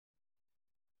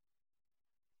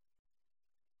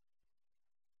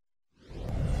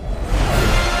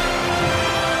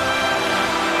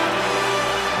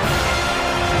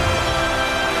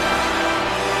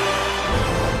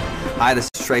Hi, this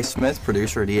is Trey Smith,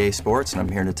 producer at EA Sports, and I'm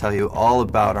here to tell you all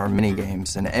about our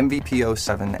mini-games in MVP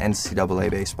 07 NCAA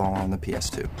baseball on the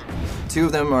PS2. Two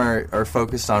of them are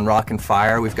focused on Rock and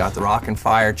Fire. We've got the Rock and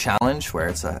Fire Challenge, where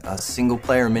it's a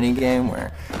single-player mini-game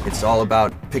where it's all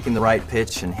about picking the right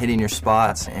pitch and hitting your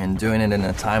spots and doing it in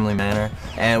a timely manner.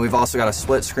 And we've also got a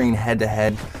split-screen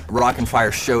head-to-head Rock and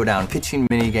Fire Showdown pitching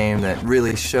mini-game that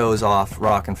really shows off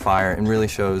Rock and Fire and really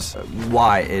shows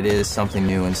why it is something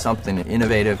new and something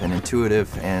innovative and intuitive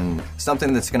and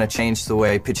something that's going to change the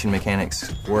way pitching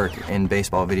mechanics work in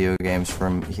baseball video games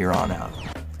from here on out.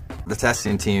 The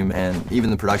testing team and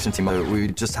even the production team, we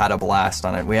just had a blast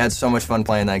on it. We had so much fun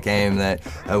playing that game that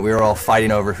we were all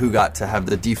fighting over who got to have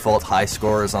the default high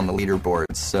scores on the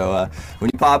leaderboards. So when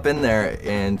you pop in there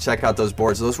and check out those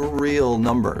boards, those were real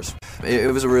numbers.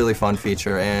 It was a really fun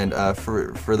feature, and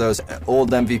for those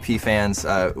old MVP fans,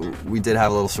 we did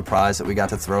have a little surprise that we got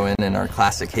to throw in our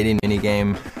classic hitting mini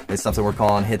game. It's something we're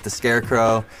calling Hit the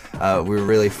Scarecrow. We were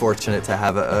really fortunate to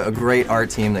have a great art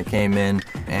team that came in,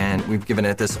 and we've given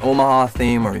it this Omaha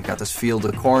theme where you've got this field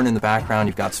of corn in the background,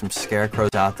 you've got some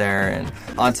scarecrows out there, and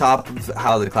on top of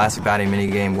how the classic batting mini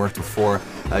game worked before,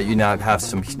 you now have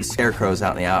some scarecrows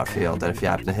out in the outfield that if you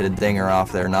happen to hit a dinger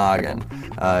off their noggin,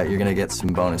 you're going to get some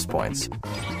bonus points.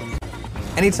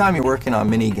 Anytime you're working on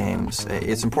mini games,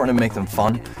 it's important to make them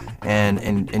fun and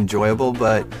enjoyable,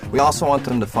 but we also want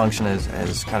them to function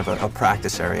as kind of a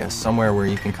practice area, somewhere where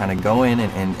you can kind of go in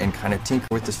and kind of tinker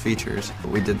with the features.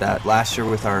 We did that last year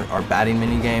with our batting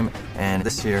mini game, and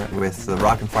this year with the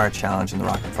Rock and Fire Challenge and the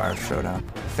Rock and Fire Showdown.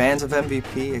 Fans of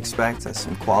MVP expect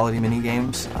some quality mini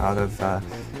games out of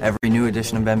every new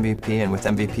edition of MVP, and with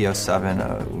MVP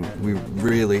 07, we're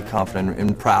really confident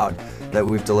and proud that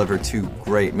we've delivered two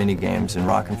great mini games in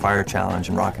Rock and Fire Challenge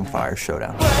and Rock and Fire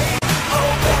Showdown.